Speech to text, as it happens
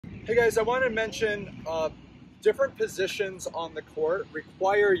Hey guys, I want to mention different positions on the court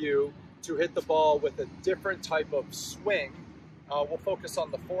require you to hit the ball with a different type of swing. We'll focus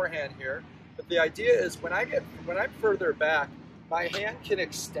on the forehand here, but the idea is when I'm further back, my hand can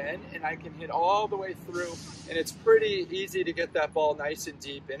extend and I can hit all the way through, and it's pretty easy to get that ball nice and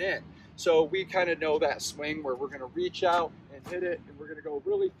deep and in. So we kind of know that swing where we're going to reach out and hit it, and we're going to go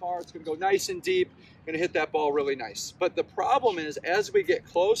really far. It's going to go nice and deep, going to hit that ball really nice. But the problem is, as we get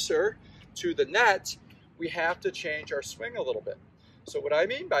closer to the net, we have to change our swing a little bit. So what I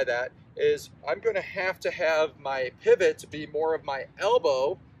mean by that is I'm going to have my pivot to be more of my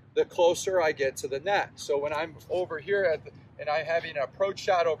elbow the closer I get to the net. So when I'm over here and I'm having an approach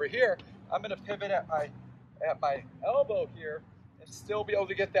shot over here, I'm going to pivot at my elbow here and still be able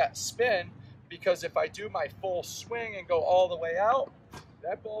to get that spin, because if I do my full swing and go all the way out,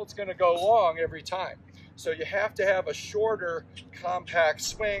 that ball's going to go long every time. So you have to have a shorter, compact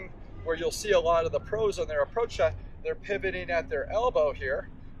swing, where you'll see a lot of the pros on their approach shot, they're pivoting at their elbow here,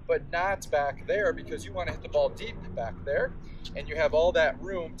 but not back there, because you want to hit the ball deep back there, and you have all that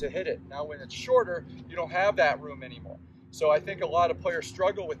room to hit it. Now when it's shorter, you don't have that room anymore. So I think a lot of players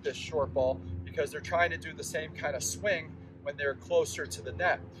struggle with this short ball because they're trying to do the same kind of swing when they're closer to the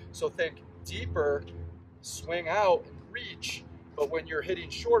net. So think deeper, swing out and reach, but when you're hitting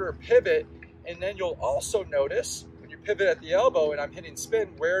shorter, pivot, and then you'll also notice when you pivot at the elbow and I'm hitting spin,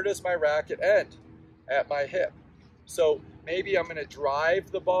 where does my racket end? At my hip. So maybe I'm going to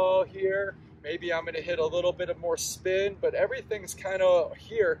drive the ball here, maybe I'm going to hit a little bit of more spin, but everything's kind of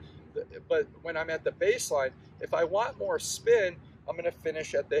here. But when I'm at the baseline, if I want more spin, I'm going to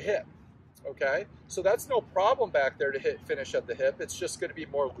finish at the hip. Okay, so that's no problem back there to finish at the hip. It's just going to be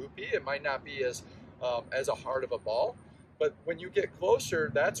more loopy. It might not be as a hard of a ball, but when you get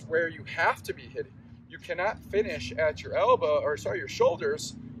closer, that's where you have to be hitting. You cannot finish at your your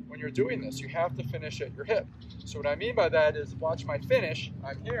shoulders when you're doing this. You have to finish at your hip. So what I mean by that is, watch my finish.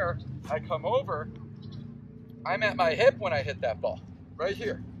 I'm here, I come over, I'm at my hip when I hit that ball, right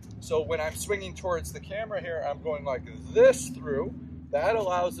here. So when I'm swinging towards the camera here, I'm going like this through. That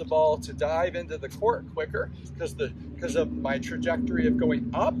allows the ball to dive into the court quicker because of my trajectory of going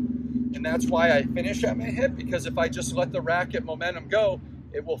up. And that's why I finish at my hip, because if I just let the racket momentum go,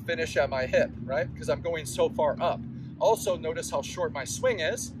 it will finish at my hip, right? Because I'm going so far up. Also, notice how short my swing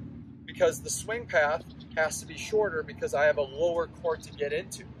is, because the swing path has to be shorter because I have a lower court to get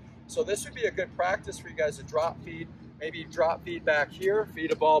into. So this would be a good practice for you guys to drop feed, maybe drop feed back here,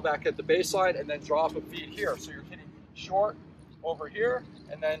 feed a ball back at the baseline, and then drop a feed here. So you're hitting short over here,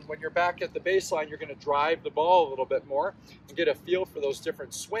 and then when you're back at the baseline, you're going to drive the ball a little bit more and get a feel for those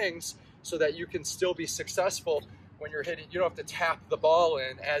different swings so that you can still be successful when you're hitting. You don't have to tap the ball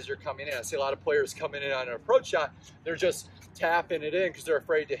in as you're coming in. I see a lot of players coming in on an approach shot, they're just tapping it in because they're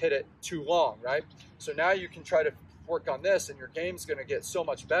afraid to hit it too long, right? So now you can try to work on this, and your game's going to get so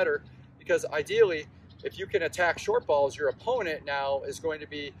much better, because ideally, if you can attack short balls, your opponent now is going to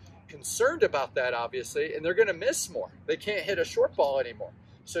be concerned about that, obviously, and they're going to miss more. They can't hit a short ball anymore.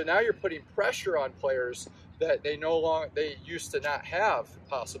 So now you're putting pressure on players that they used to not have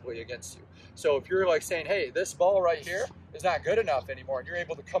possibly against you. So if you're like saying, hey, this ball right here is not good enough anymore, and you're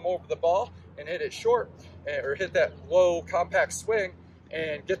able to come over the ball and hit it short, or hit that low compact swing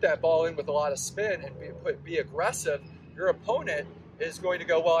and get that ball in with a lot of spin and be aggressive, your opponent is going to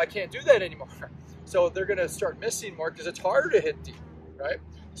go, well, I can't do that anymore. So they're going to start missing more because it's harder to hit deep, right?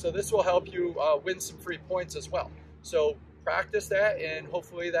 So this will help you win some free points as well. So practice that, and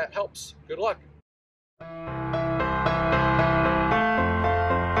hopefully that helps. Good luck.